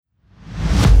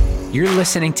You're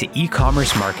listening to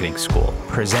E-Commerce Marketing School,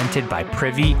 presented by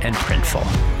Privy and Printful.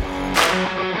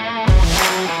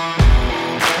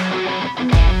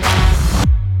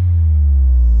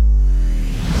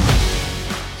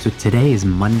 So today is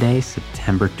Monday,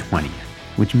 September 20th,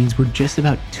 which means we're just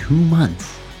about 2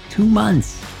 months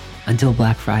until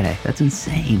Black Friday. That's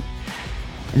insane.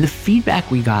 And the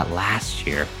feedback we got last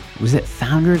year was that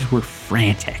founders were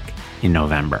frantic in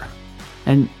November.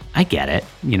 And I get it.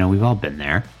 We've all been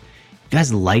there. You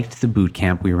guys liked the boot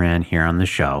camp we ran here on the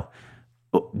show,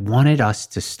 but wanted us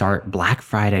to start Black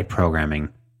Friday programming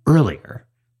earlier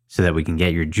so that we can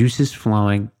get your juices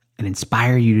flowing and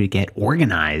inspire you to get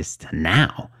organized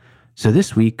now. So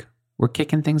this week, we're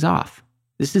kicking things off.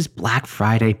 This is Black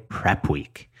Friday prep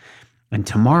week. And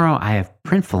tomorrow I have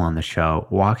Printful on the show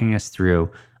walking us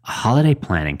through a holiday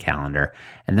planning calendar.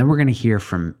 And then we're going to hear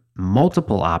from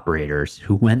multiple operators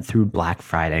who went through Black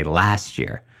Friday last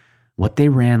year, what they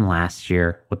ran last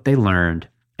year, what they learned,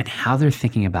 and how they're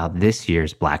thinking about this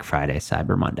year's Black Friday,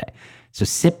 Cyber Monday. So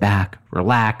sit back,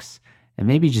 relax, and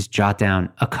maybe just jot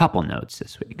down a couple notes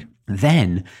this week.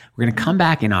 Then we're going to come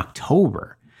back in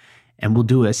October and we'll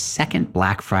do a second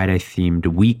Black Friday themed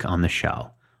week on the show.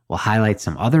 We'll highlight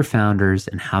some other founders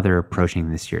and how they're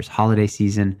approaching this year's holiday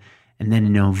season. And then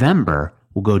in November,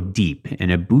 we'll go deep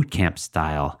in a bootcamp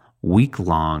style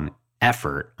week-long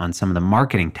effort on some of the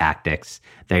marketing tactics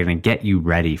that are going to get you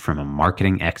ready from a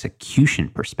marketing execution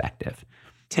perspective.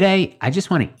 Today, I just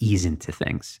want to ease into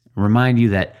things and remind you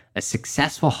that a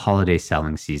successful holiday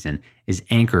selling season is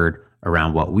anchored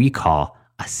around what we call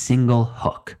a single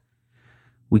hook.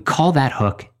 We call that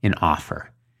hook an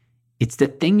offer. It's the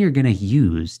thing you're going to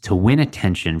use to win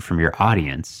attention from your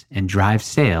audience and drive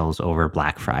sales over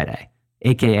Black Friday,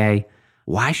 aka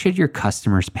why should your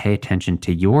customers pay attention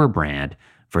to your brand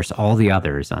versus all the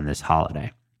others on this holiday?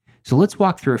 So let's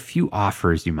walk through a few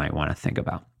offers you might want to think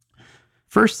about.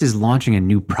 First is launching a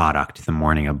new product the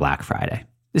morning of Black Friday.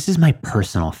 This is my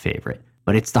personal favorite,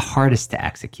 but it's the hardest to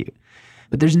execute.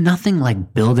 But there's nothing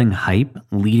like building hype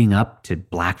leading up to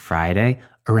Black Friday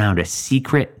around a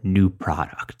secret new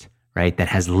product, right? That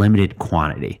has limited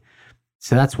quantity.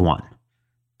 So that's one.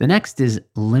 The next is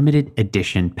limited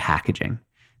edition packaging.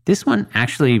 This one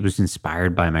actually was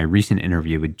inspired by my recent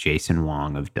interview with Jason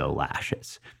Wong of Doe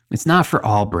Lashes. It's not for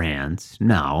all brands,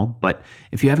 no, but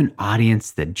if you have an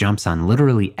audience that jumps on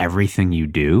literally everything you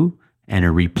do and a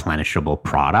replenishable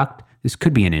product, this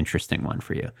could be an interesting one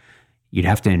for you. You'd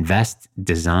have to invest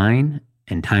design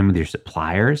and time with your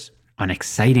suppliers on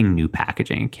exciting new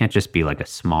packaging. It can't just be like a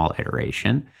small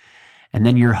iteration. And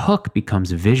then your hook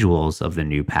becomes visuals of the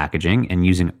new packaging and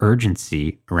using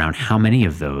urgency around how many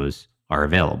of those are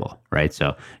available, right?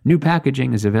 So new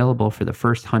packaging is available for the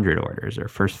first 100 orders or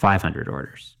first 500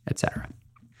 orders, etc.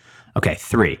 Okay,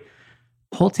 3,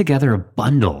 pull together a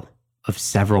bundle of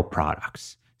several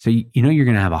products. So you know you're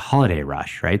going to have a holiday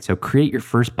rush, right? So create your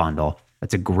first bundle.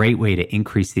 That's a great way to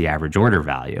increase the average order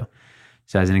value.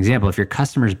 So as an example, if your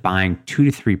customer's buying 2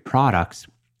 to 3 products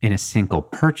in a single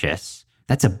purchase,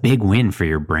 that's a big win for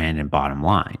your brand and bottom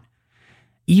line.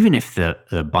 Even if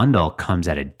the bundle comes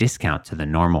at a discount to the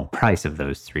normal price of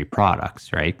those 3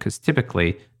 products, right? Because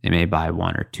typically they may buy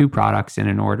 1 or 2 products in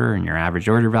an order and your average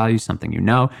order value is something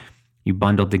you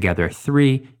bundled together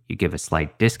 3, you give a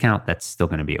slight discount, that's still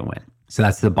going to be a win. So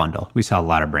that's the bundle. We saw a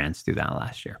lot of brands do that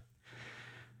last year.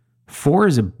 4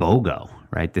 is a BOGO,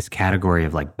 right? This category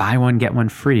of like buy 1, get 1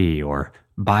 free or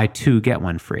buy 2, get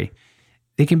 1 free.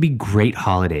 They can be great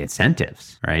holiday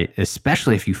incentives, right?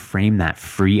 Especially if you frame that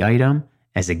free item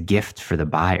as a gift for the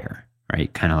buyer,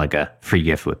 right? Kind of like a free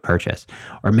gift with purchase,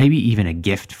 or maybe even a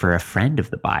gift for a friend of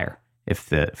the buyer if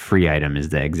the free item is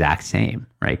the exact same,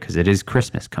 right? Because it is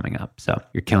Christmas coming up. So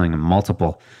you're killing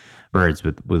multiple birds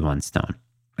with one stone.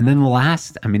 And then the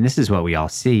last, this is what we all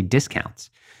see, discounts.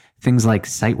 Things like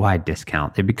site-wide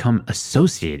discount, they become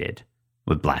associated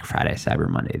with Black Friday, Cyber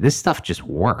Monday. This stuff just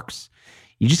works.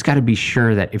 You just got to be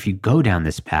sure that if you go down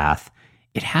this path,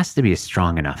 it has to be a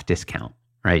strong enough discount,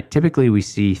 right? Typically, we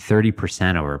see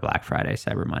 30% over Black Friday,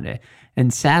 Cyber Monday.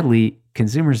 And sadly,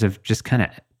 consumers have just kind of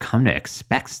come to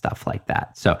expect stuff like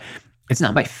that. So it's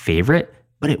not my favorite,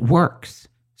 but it works.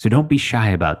 So don't be shy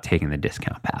about taking the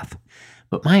discount path.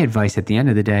 But my advice at the end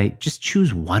of the day, just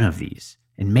choose one of these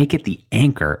and make it the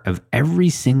anchor of every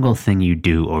single thing you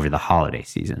do over the holiday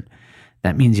season.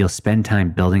 That means you'll spend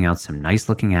time building out some nice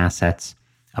looking assets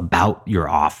about your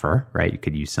offer, right? You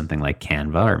could use something like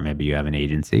Canva, or maybe you have an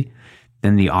agency.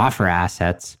 Then the offer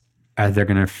assets they're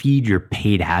going to feed your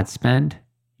paid ad spend,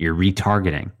 your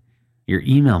retargeting, your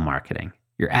email marketing,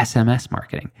 your SMS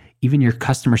marketing. Even your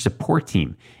customer support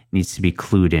team needs to be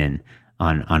clued in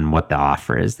on what the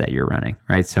offer is that you're running,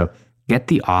 right? So get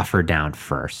the offer down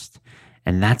first.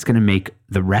 And that's going to make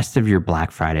the rest of your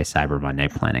Black Friday, Cyber Monday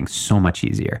planning so much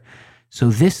easier. So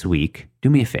this week, do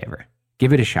me a favor,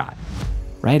 give it a shot.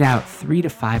 Write out 3 to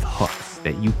 5 hooks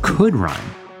that you could run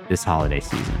this holiday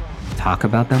season. Talk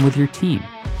about them with your team.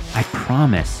 I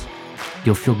promise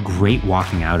you'll feel great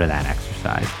walking out of that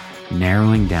exercise,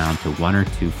 narrowing down to 1 or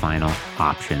 2 final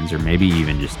options, or maybe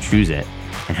even just choose it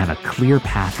and have a clear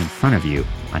path in front of you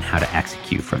on how to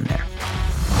execute from there.